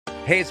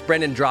Hey, it's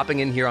Brendan dropping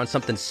in here on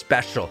something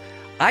special.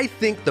 I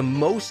think the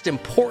most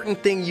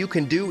important thing you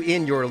can do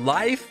in your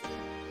life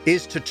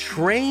is to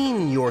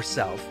train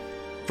yourself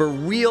for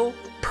real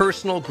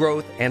personal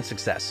growth and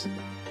success.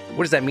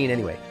 What does that mean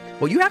anyway?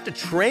 Well, you have to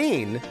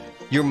train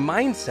your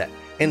mindset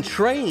and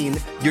train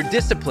your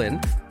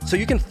discipline so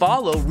you can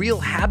follow real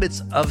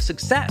habits of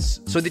success,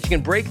 so that you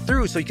can break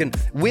through, so you can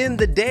win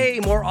the day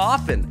more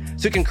often,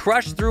 so you can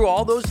crush through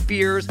all those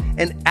fears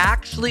and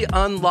actually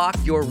unlock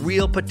your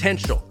real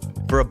potential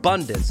for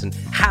abundance and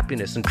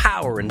happiness and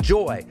power and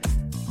joy.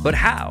 But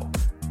how?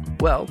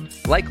 Well,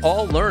 like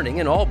all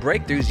learning and all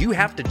breakthroughs, you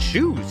have to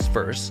choose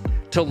first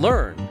to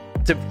learn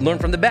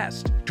from the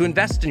best, to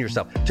invest in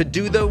yourself, to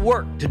do the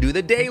work, to do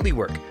the daily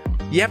work.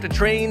 You have to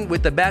train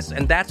with the best,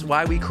 and that's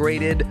why we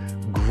created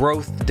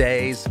Growth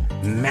Day's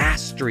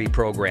Mastery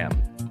Program.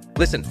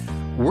 Listen,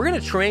 we're going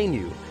to train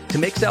you to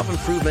make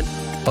self-improvement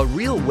a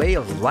real way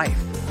of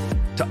life,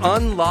 to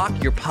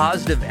unlock your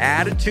positive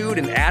attitude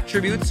and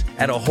attributes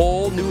at a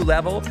whole new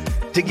level,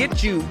 to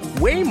get you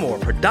way more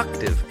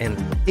productive and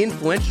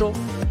influential,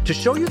 to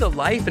show you the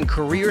life and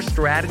career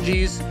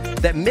strategies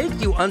that make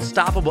you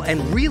unstoppable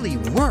and really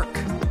work.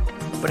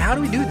 But how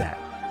do we do that?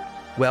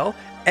 Well,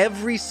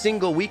 every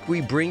single week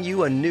we bring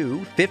you a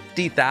new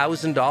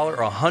 $50,000 or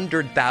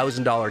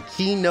 $100,000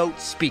 keynote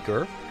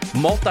speaker,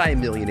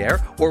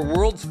 multimillionaire, or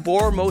world's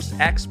foremost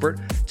expert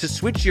to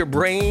switch your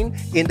brain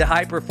into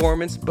high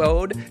performance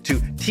mode,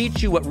 to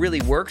teach you what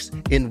really works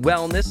in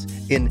wellness,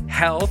 in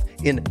health,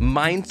 in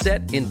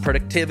mindset, in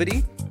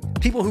productivity.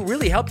 People who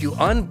really help you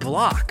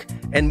unblock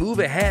and move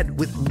ahead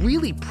with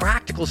really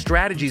practical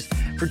strategies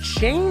for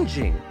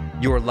changing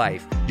your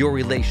life, your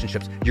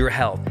relationships, your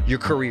health, your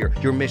career,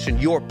 your mission,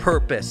 your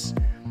purpose.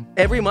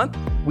 Every month,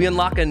 we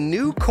unlock a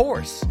new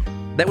course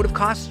that would have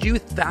cost you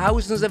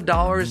thousands of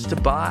dollars to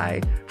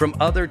buy from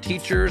other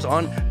teachers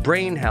on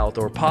brain health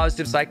or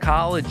positive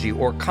psychology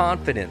or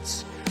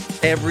confidence.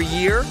 Every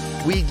year,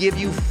 we give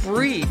you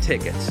free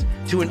tickets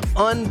to an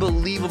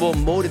unbelievable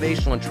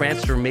motivational and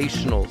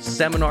transformational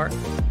seminar.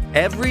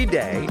 Every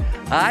day,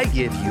 I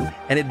give you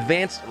an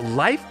advanced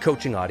life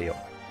coaching audio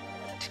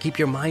to keep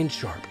your mind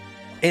sharp,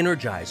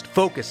 energized,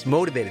 focused,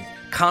 motivated,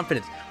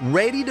 confident,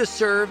 ready to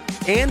serve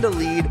and to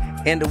lead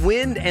and to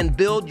win and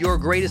build your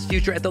greatest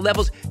future at the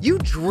levels you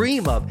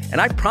dream of. And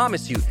I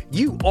promise you,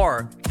 you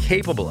are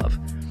capable of.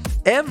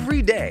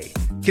 Every day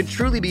can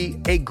truly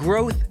be a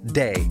growth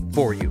day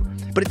for you.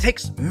 But it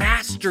takes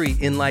mastery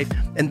in life,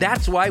 and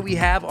that's why we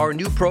have our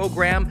new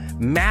program,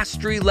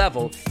 Mastery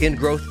Level in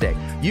Growth Day.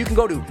 You can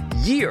go to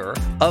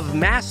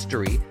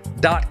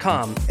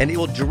yearofmastery.com, and it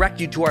will direct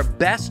you to our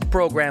best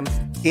program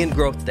in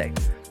Growth Day.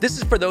 This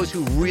is for those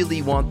who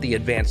really want the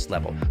advanced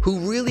level, who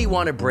really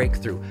want to break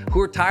through,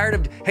 who are tired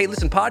of, hey,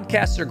 listen,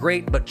 podcasts are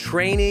great, but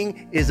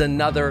training is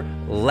another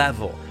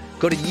level.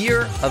 Go to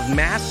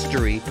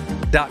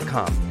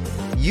yearofmastery.com.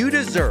 You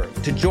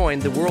deserve to join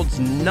the world's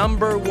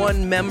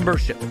 #1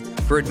 membership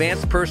for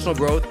advanced personal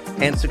growth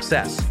and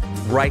success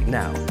right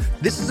now.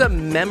 This is a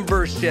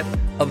membership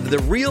of the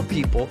real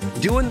people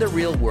doing the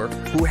real work,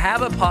 who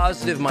have a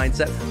positive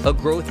mindset, a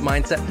growth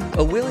mindset,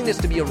 a willingness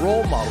to be a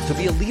role model, to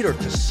be a leader,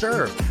 to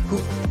serve, who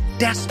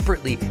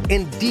desperately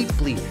and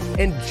deeply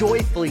and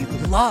joyfully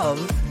love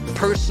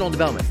personal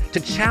development, to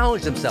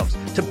challenge themselves,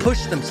 to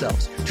push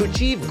themselves, to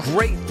achieve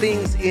great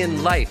things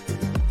in life.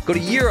 Go to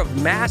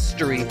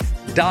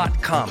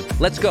yearofmastery.com.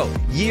 Let's go.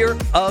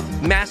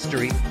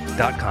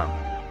 yearofmastery.com.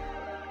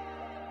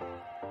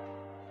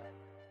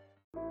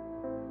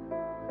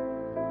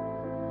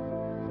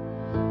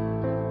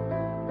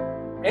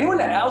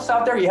 Anyone else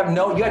out there, you had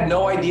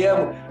no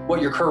idea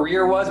what your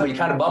career was, but you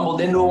kind of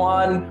bumbled into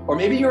one, or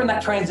maybe you're in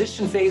that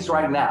transition phase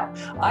right now.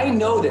 I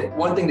know that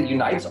one thing that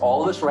unites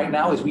all of us right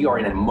now is we are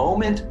in a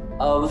moment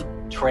of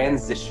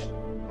transition.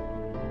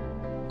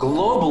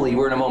 Globally,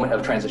 we're in a moment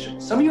of transition.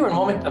 Some of you are in a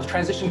moment of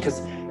transition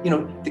because,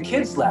 the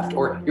kids left,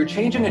 or you're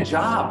changing a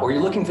job, or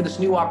you're looking for this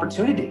new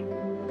opportunity.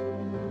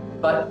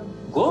 But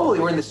globally,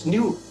 we're in this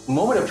new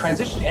moment of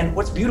transition. And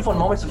what's beautiful in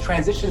moments of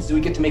transition is we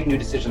get to make new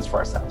decisions for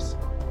ourselves.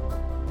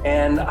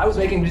 And I was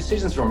making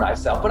decisions for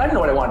myself, but I didn't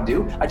know what I wanted to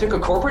do. I took a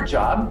corporate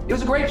job. It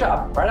was a great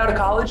job. Right out of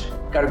college,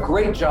 got a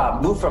great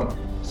job. Moved from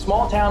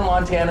small town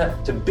Montana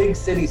to big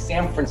city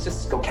San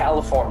Francisco,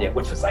 California,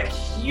 which was like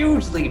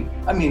hugely,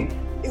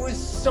 it was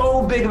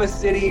so big of a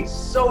city,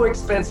 so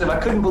expensive. I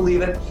couldn't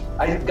believe it.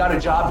 I got a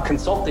job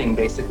consulting,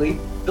 basically,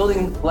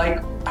 building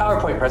like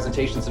PowerPoint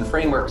presentations and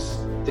frameworks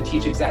to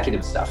teach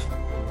executive stuff.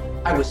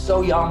 I was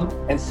so young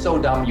and so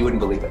dumb, you wouldn't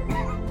believe it.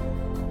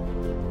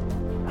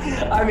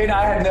 I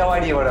had no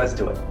idea what I was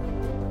doing.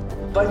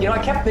 But, I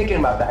kept thinking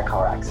about that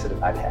car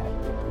accident I'd had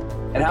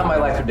and how my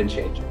life had been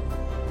changing.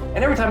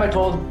 And every time I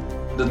told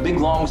the big,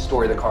 long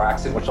story of the car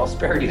accident, which I'll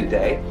spare you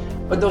today,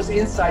 but those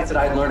insights that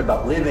I learned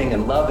about living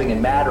and loving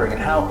and mattering,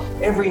 and how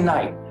every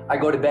night I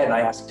go to bed and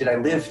I ask, did I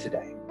live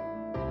today?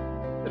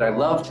 Did I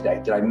love today?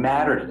 Did I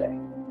matter today?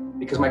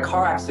 Because my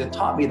car accident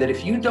taught me that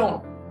if you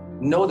don't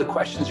know the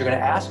questions you're going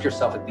to ask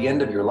yourself at the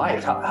end of your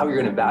life, how you're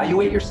going to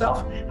evaluate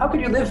yourself, how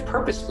could you live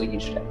purposefully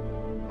each day?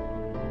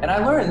 And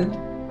I learned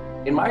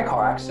in my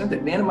car accident,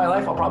 at the end of my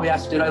life, I'll probably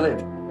ask, did I live?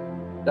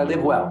 Did I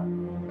live well?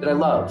 Did I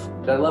love?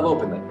 Did I love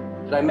openly?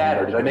 Did I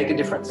matter? Did I make a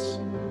difference?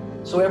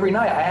 So every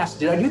night I asked,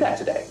 did I do that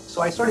today?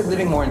 So I started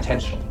living more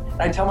intentionally.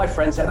 And I tell my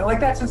friends that, they're like,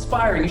 that's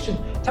inspiring. You should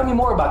tell me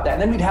more about that.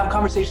 And then we'd have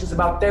conversations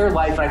about their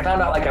life. And I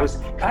found out like I was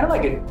kind of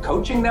like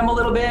coaching them a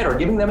little bit or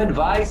giving them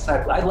advice.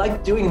 I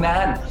liked doing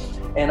that.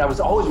 And I was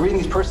always reading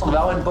these personal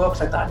development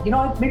books. I thought,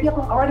 maybe I'll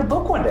write a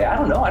book one day. I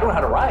don't know how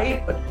to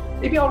write, but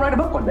maybe I'll write a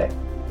book one day.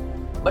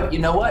 But you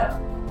know what?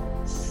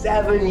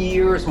 7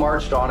 years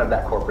marched on of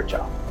that corporate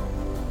job.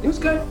 It was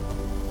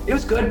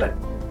good, but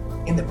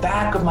in the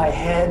back of my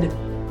head,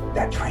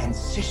 that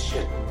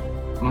transition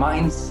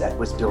mindset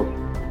was building.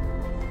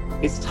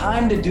 It's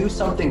time to do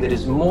something that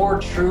is more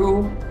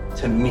true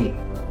to me.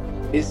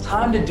 It's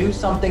time to do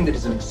something that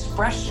is an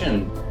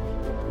expression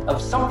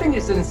of something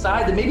that's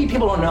inside that maybe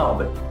people don't know,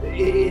 but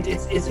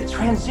it's a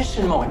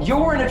transition moment.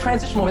 You're in a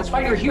transition moment. That's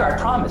why you're here, I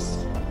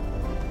promise.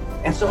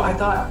 And so I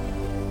thought,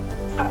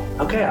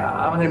 okay,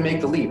 I'm gonna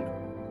make the leap.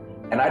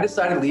 And I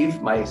decided to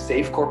leave my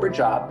safe corporate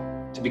job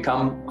to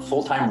become a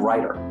full-time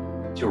writer,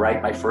 to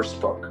write my first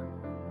book.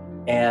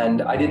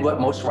 And I did what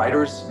most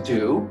writers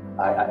do.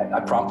 I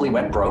promptly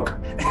went broke.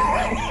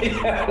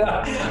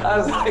 I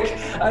was like,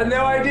 I had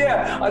no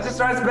idea. I was just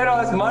trying to spend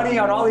all this money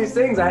on all these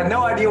things. I had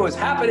no idea what was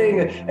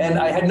happening. And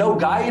I had no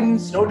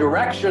guidance, no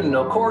direction,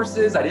 no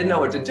courses. I didn't know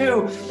what to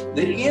do.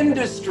 The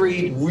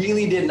industry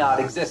really did not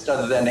exist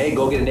other than, hey,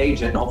 go get an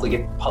agent and hopefully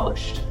get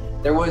published.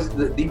 There was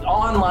the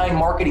online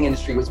marketing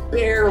industry was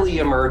barely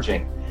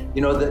emerging.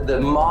 The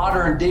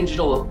modern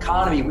digital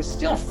economy was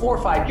still 4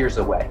 or 5 years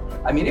away.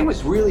 I mean, it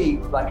was really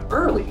like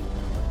early,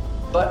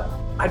 but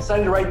I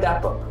decided to write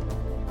that book.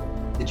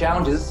 The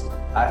challenge is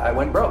I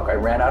went broke. I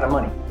ran out of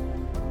money.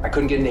 I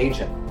couldn't get an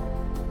agent.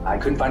 I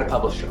couldn't find a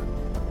publisher.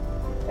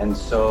 And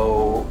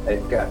so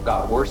it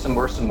got worse and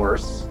worse and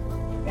worse.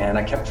 And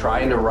I kept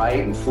trying to write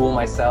and fool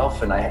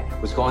myself. And I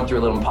was going through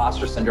a little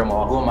imposter syndrome.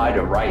 Well, who am I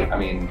to write? I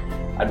mean,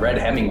 I'd read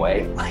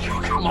Hemingway. Like, oh,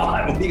 come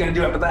on, what are you gonna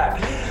do after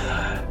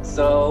that?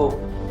 So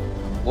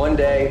one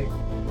day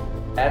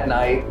at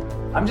night,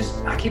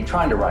 I keep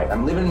trying to write.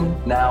 I'm living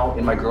now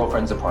in my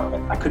girlfriend's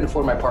apartment. I couldn't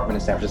afford my apartment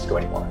in San Francisco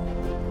anymore.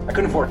 I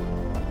couldn't afford it.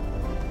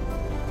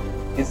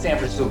 In San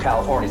Francisco,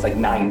 California, it's like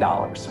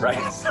 $9,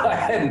 right? So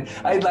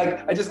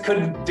I just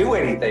couldn't do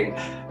anything.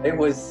 It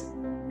was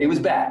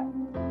bad.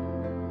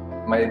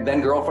 My then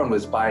girlfriend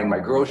was buying my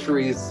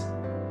groceries.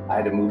 I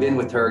had to move in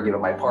with her, give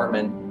up my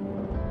apartment.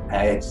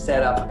 I had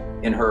set up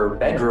in her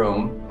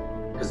bedroom,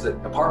 because the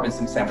apartments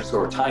in San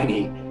Francisco are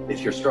tiny if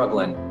you're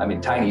struggling. I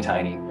mean,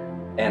 tiny.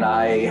 And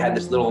I had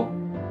this little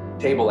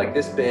table like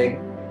this big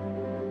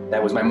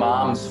that was my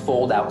mom's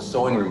fold-out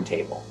sewing room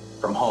table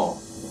from home.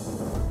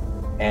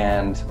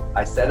 And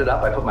I set it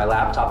up, I put my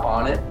laptop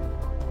on it,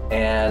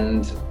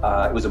 and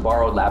it was a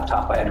borrowed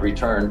laptop I had to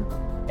return,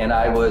 and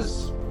I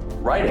was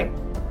writing.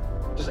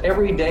 Just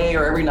every day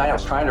or every night I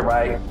was trying to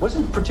write.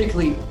 Wasn't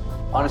particularly,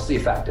 honestly,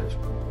 effective.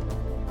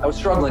 I was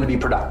struggling to be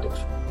productive.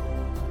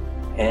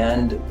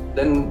 And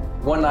then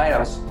one night I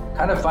was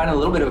kind of finding a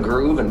little bit of a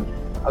groove, and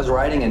I was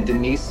writing, and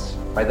Denise,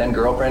 my then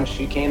girlfriend,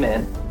 she came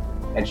in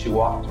and she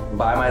walked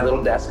by my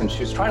little desk, and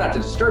she was trying not to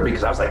disturb me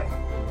because I was like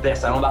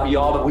this. I don't know about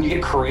y'all, but when you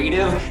get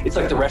creative, it's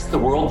like the rest of the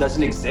world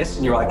doesn't exist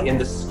and you're like in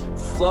this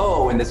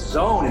flow, in this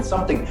zone, and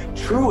something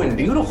true and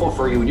beautiful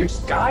for you, and you're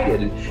just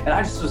guided. And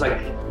I just was like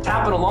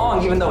tapping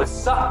along, even though it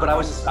sucked, but I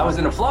was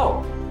in a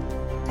flow.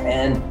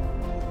 And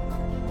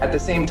at the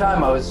same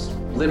time, I was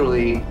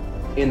literally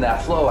in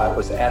that flow. I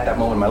was at that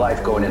moment in my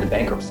life going into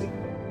bankruptcy.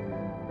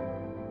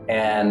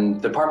 And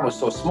the apartment was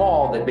so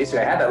small that basically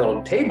I had that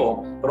little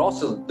table, but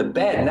also the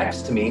bed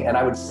next to me. And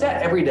I would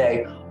set every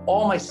day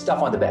all my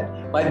stuff on the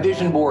bed, my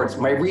vision boards,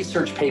 my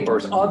research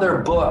papers, other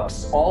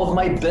books, all of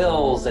my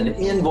bills and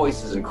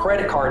invoices and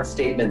credit card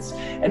statements.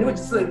 And it was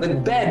just like the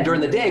bed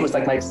during the day was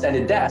like my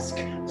extended desk.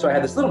 So I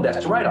had this little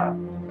desk to write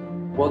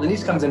on. Well,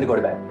 Denise comes in to go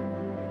to bed,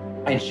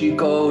 and she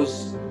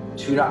goes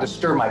to not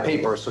disturb my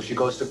paper. So she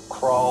goes to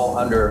crawl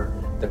under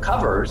the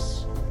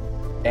covers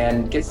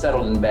and get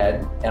settled in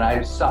bed. And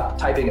I stopped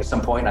typing at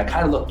some point, and I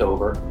kind of looked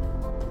over,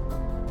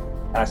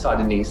 and I saw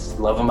Denise,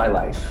 love of my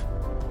life,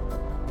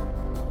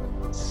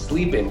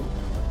 sleeping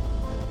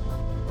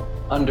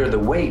under the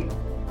weight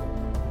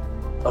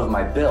of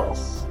my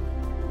bills.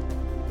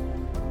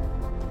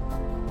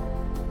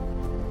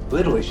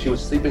 Literally, she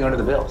was sleeping under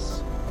the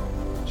bills.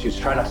 She was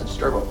trying not to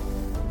disturb them.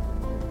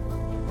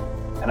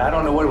 And I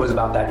don't know what it was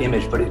about that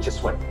image, but it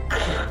just went,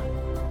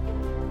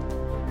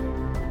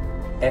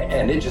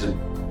 and it just,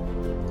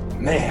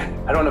 man,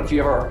 I don't know if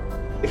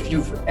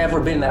you've ever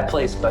been in that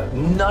place, but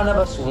none of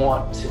us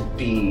want to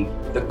be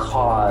the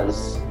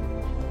cause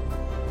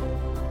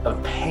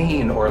of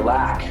pain or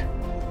lack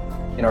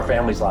in our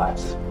families'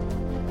 lives.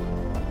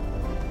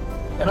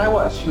 And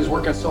she was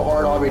working so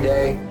hard every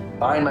day,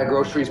 buying my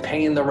groceries,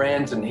 paying the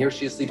rent, and here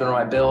she is sleeping on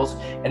my bills.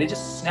 And it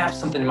just snapped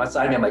something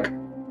inside me. I'm like,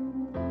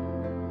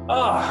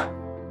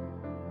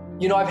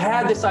 I've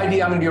had this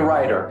idea I'm gonna be a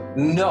writer.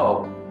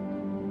 No,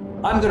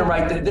 I'm gonna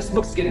write this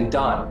book's getting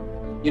done.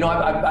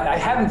 I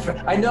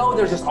haven't, I know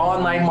there's this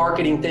online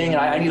marketing thing, and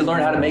I need to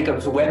learn how to make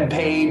a web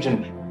page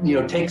and,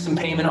 take some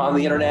payment on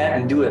the internet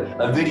and do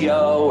a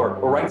video or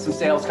write some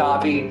sales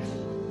copy.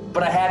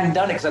 But I hadn't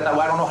done it because I thought,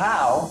 well, I don't know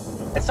how.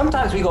 And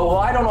sometimes we go, well,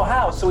 I don't know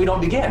how, so we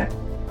don't begin.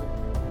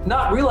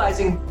 Not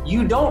realizing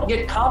you don't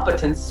get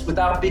competence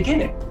without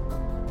beginning.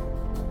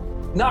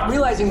 Not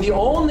realizing the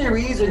only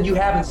reason you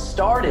haven't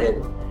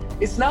started,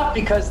 it's not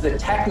because the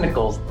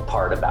technical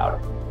part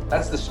about it.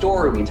 That's the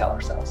story we tell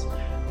ourselves.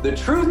 The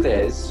truth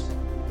is,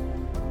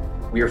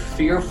 we are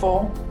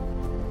fearful.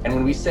 And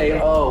when we say,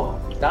 oh,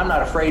 I'm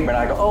not afraid, but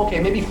I go, oh, okay,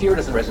 maybe fear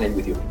doesn't resonate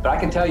with you. But I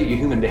can tell you, your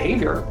human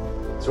behavior,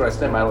 that's what I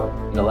spent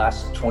the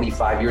last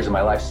 25 years of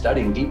my life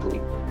studying deeply.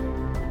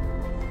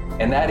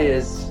 And that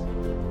is,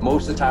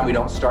 most of the time we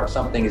don't start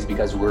something is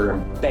because we're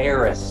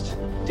embarrassed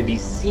to be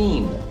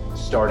seen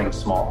starting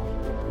small.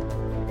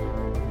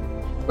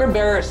 We're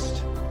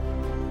embarrassed.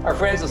 Our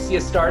friends will see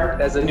us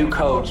start as a new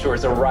coach or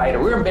as a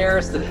writer. We're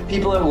embarrassed that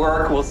people at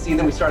work will see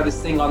that we started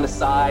this thing on the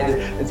side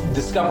and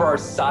discover our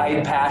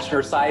side passion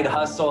or side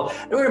hustle.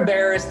 And we're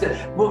embarrassed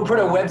that we'll put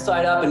a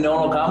website up and no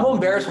one will come. We're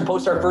embarrassed we'll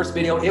post our first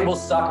video. It will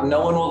suck.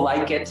 No one will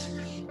like it.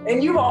 And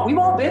we've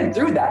all been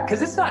through that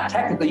because it's not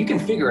technical. You can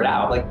figure it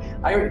out.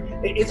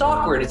 It's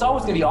awkward. It's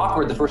always going to be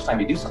awkward the first time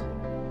you do something.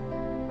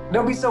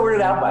 Don't be so weirded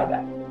out by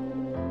that.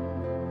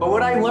 But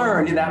what I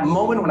learned in that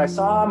moment when I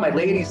saw my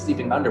lady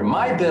sleeping under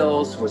my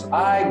bills was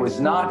I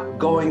was not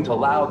going to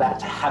allow that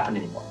to happen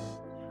anymore.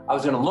 I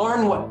was going to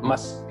learn what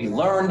must be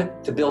learned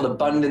to build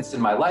abundance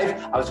in my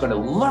life. I was going to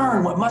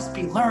learn what must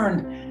be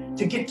learned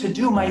to get to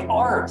do my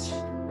art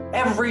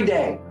every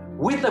day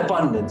with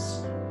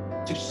abundance,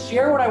 to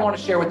share what I want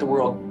to share with the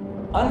world,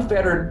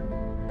 unfettered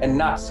and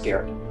not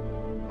scared.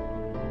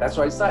 That's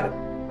what I decided.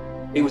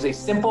 It was a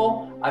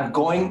simple, I'm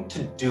going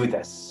to do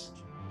this.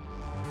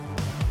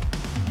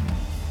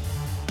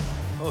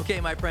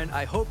 Okay, my friend,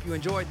 I hope you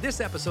enjoyed this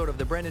episode of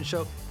The Brendon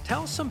Show.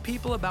 Tell some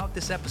people about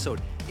this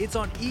episode. It's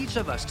on each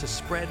of us to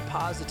spread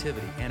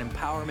positivity and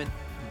empowerment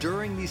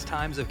during these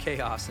times of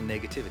chaos and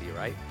negativity,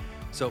 right?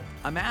 So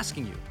I'm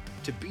asking you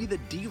to be the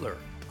dealer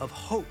of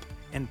hope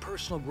and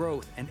personal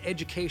growth and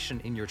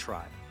education in your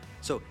tribe.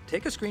 So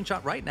take a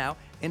screenshot right now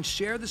and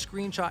share the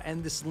screenshot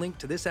and this link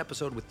to this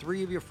episode with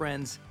 3 of your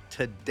friends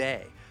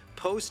today.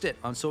 Post it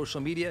on social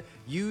media.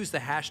 Use the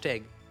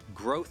hashtag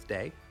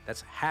 #GrowthDay.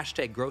 That's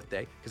hashtag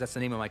 #GrowthDay because that's the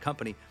name of my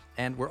company.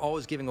 And we're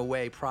always giving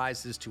away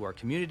prizes to our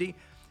community.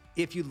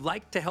 If you'd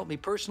like to help me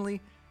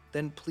personally,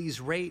 then please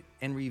rate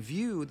and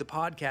review the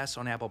podcast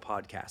on Apple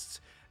Podcasts.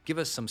 Give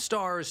us some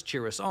stars,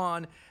 cheer us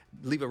on,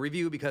 leave a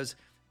review because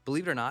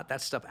believe it or not,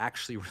 that stuff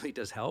actually really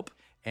does help.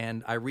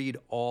 And I read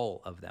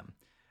all of them.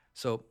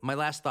 So my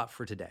last thought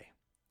for today,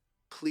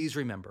 please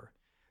remember,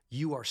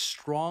 you are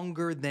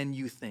stronger than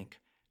you think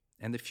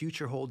and the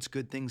future holds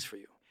good things for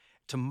you.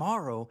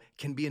 Tomorrow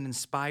can be an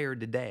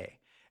inspired day.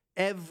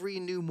 Every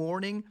new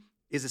morning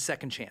is a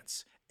second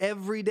chance.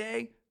 Every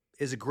day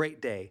is a great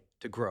day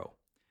to grow.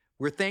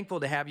 We're thankful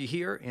to have you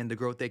here in the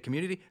Growth Day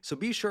community, so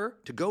be sure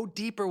to go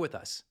deeper with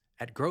us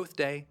at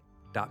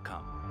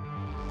growthday.com.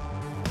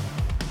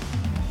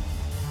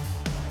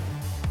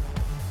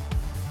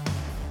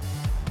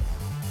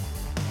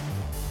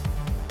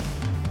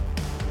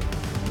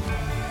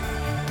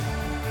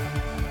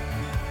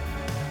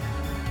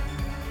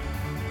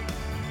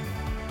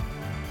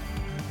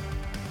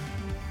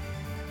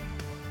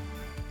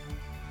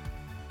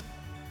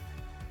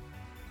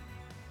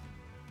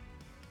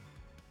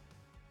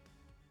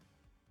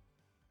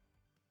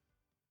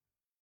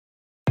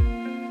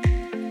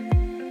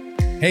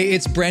 Hey,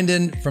 it's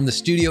Brendon from the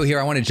studio here.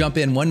 I want to jump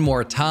in one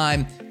more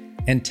time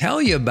and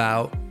tell you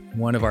about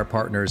one of our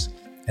partners,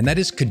 and that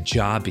is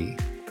Kajabi.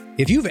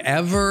 If you've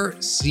ever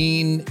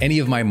seen any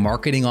of my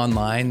marketing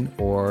online,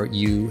 or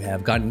you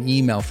have gotten an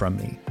email from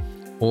me,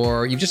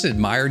 or you've just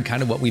admired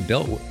kind of what we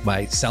built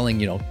by selling,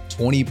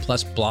 20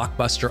 plus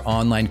blockbuster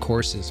online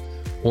courses,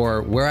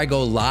 or where I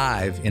go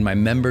live in my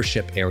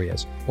membership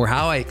areas, or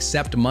how I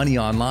accept money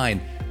online,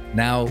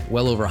 now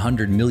well over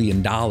 $100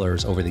 million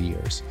over the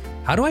years.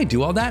 How do I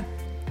do all that?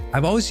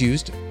 I've always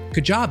used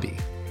Kajabi.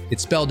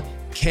 It's spelled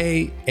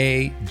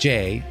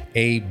Kajabi.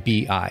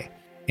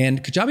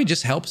 And Kajabi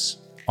just helps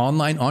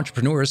online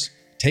entrepreneurs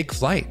take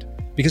flight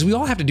because we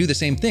all have to do the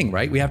same thing,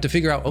 right? We have to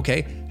figure out,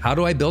 okay, how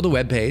do I build a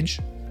web page?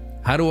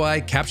 How do I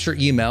capture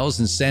emails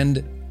and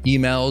send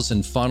emails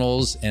and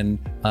funnels and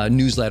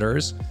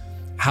newsletters?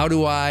 How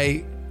do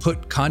I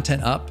put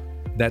content up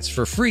that's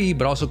for free,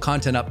 but also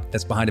content up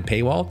that's behind a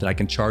paywall that I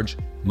can charge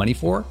money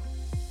for?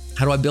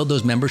 How do I build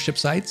those membership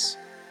sites?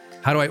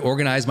 How do I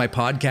organize my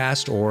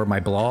podcast or my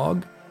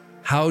blog?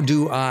 How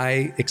do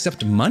I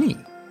accept money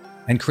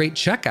and create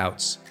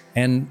checkouts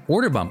and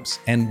order bumps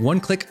and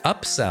one-click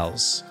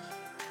upsells?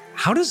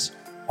 How does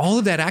all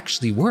of that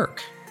actually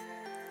work?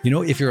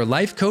 If you're a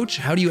life coach,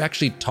 how do you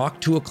actually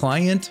talk to a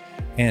client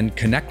and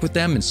connect with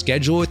them and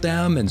schedule with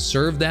them and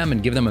serve them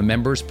and give them a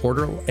members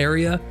portal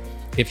area?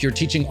 If you're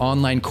teaching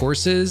online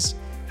courses,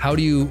 how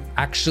do you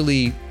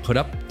actually put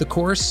up the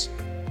course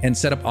and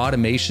set up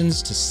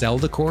automations to sell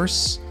the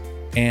course?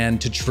 and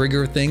to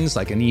trigger things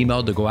like an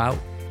email to go out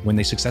when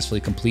they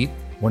successfully complete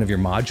one of your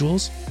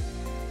modules.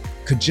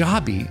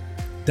 Kajabi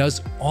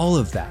does all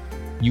of that.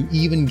 You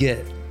even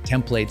get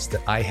templates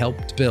that I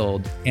helped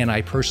build and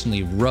I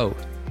personally wrote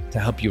to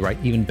help you write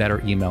even better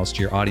emails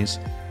to your audience.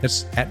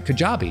 That's at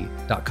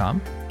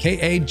kajabi.com,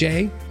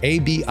 Kajabi.com.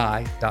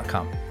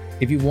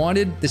 If you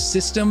wanted the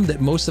system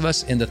that most of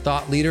us in the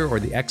thought leader or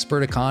the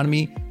expert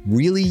economy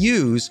really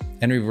use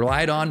and we've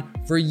relied on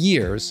for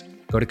years,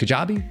 go to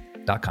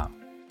kajabi.com.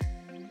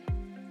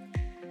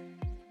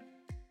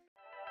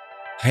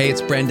 Hey,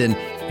 it's Brendan,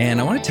 and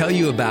I want to tell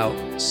you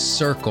about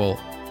Circle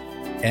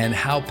and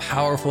how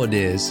powerful it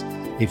is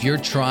if you're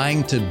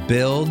trying to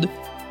build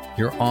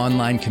your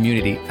online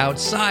community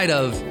outside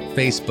of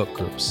Facebook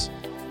groups.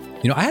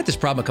 You know, I had this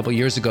problem a couple of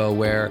years ago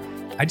where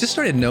I just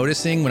started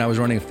noticing when I was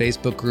running a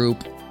Facebook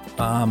group,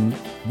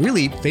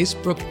 really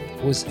Facebook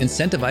was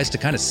incentivized to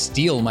kind of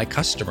steal my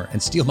customer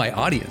and steal my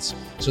audience.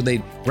 So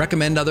they'd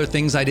recommend other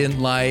things I didn't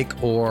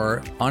like,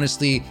 or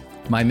honestly,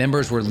 my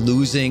members were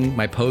losing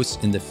my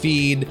posts in the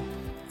feed.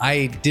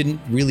 I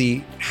didn't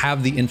really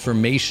have the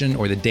information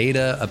or the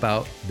data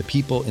about the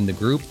people in the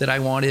group that I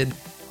wanted.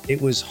 It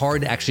was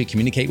hard to actually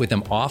communicate with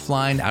them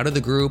offline, out of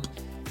the group.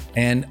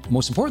 And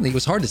most importantly, it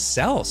was hard to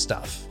sell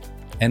stuff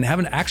and have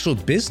an actual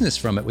business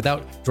from it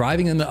without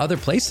driving them to other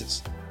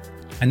places.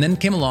 And then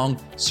came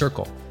along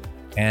Circle.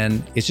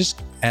 And it's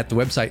just at the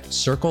website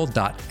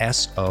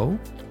circle.so.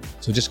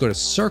 So just go to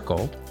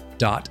circle.so.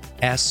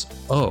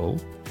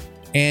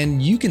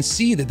 And you can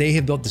see that they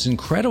have built this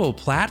incredible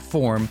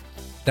platform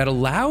that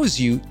allows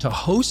you to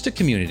host a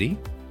community,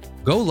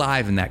 go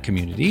live in that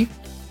community,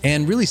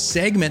 and really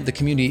segment the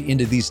community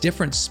into these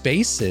different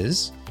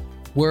spaces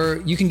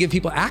where you can give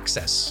people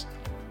access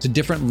to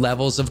different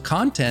levels of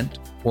content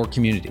or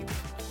community,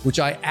 which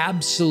I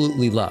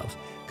absolutely love.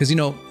 Because, you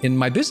know, in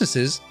my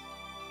businesses,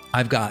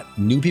 I've got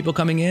new people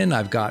coming in,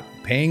 I've got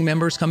paying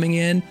members coming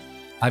in,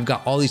 I've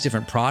got all these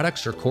different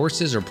products or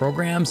courses or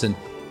programs, and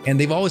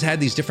they've always had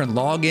these different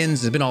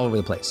logins, they've been all over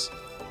the place.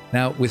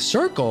 Now with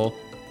Circle,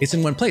 it's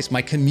in one place.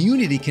 My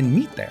community can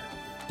meet there.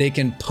 They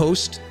can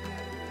post,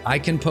 I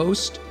can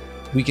post,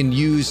 we can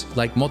use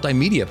like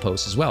multimedia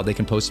posts as well. They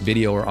can post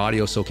video or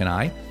audio, so can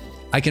I.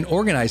 I can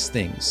organize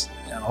things,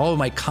 all of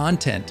my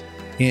content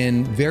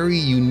in very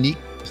unique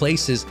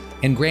places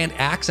and grant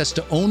access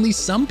to only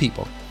some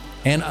people.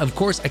 And of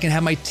course, I can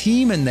have my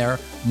team in there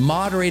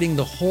moderating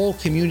the whole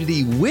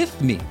community with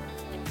me.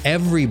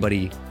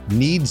 Everybody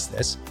needs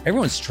this.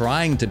 Everyone's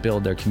trying to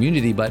build their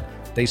community, but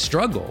they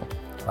struggle.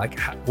 Like,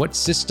 what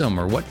system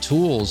or what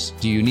tools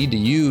do you need to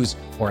use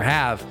or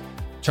have?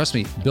 Trust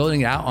me,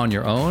 building it out on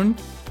your own,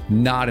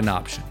 not an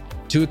option.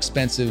 Too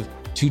expensive,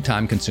 too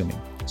time consuming.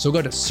 So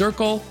go to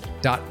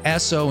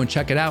circle.so and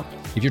check it out.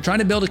 If you're trying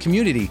to build a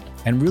community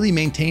and really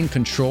maintain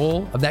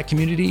control of that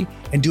community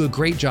and do a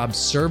great job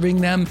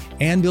serving them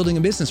and building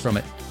a business from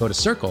it, go to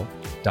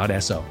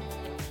circle.so.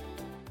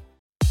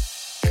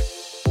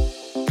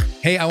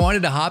 Hey, I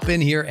wanted to hop in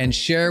here and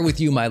share with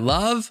you my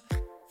love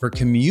for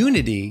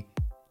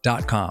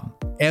Community.com.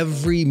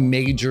 Every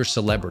major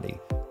celebrity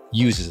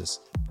uses this.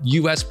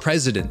 US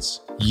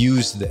presidents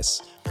use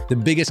this. The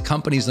biggest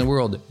companies in the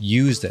world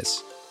use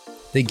this.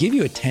 They give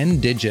you a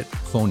 10-digit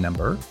phone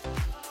number,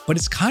 but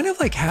it's kind of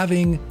like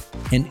having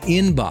an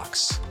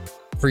inbox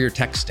for your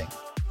texting.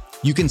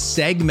 You can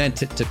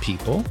segment it to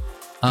people,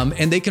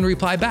 and they can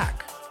reply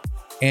back.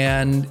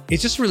 And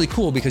it's just really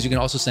cool because you can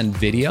also send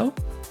video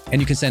and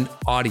you can send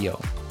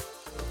audio.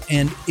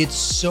 And it's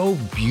so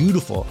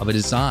beautiful of a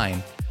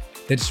design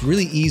that it's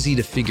really easy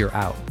to figure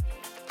out.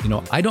 You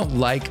know, I don't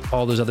like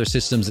all those other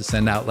systems that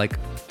send out like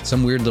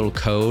some weird little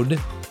code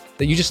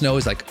that you just know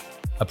is like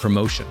a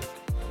promotion.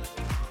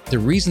 The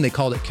reason they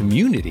called it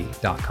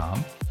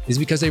community.com is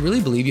because they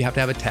really believe you have to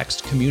have a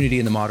text community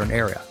in the modern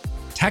era.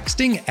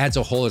 Texting adds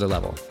a whole other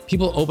level.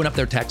 People open up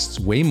their texts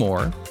way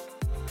more.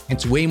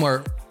 It's way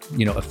more,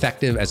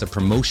 effective as a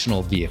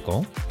promotional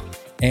vehicle.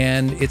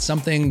 And it's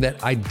something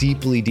that I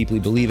deeply, deeply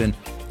believe in.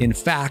 In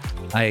fact,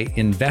 I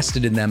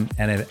invested in them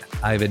and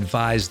I've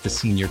advised the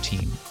senior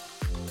team.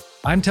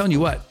 I'm telling you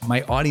what,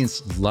 my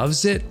audience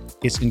loves it.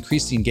 It's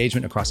increased the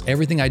engagement across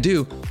everything I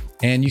do.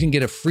 And you can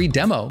get a free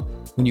demo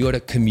when you go to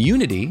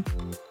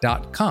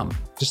community.com.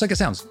 Just like it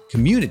sounds,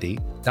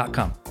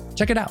 community.com.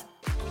 Check it out.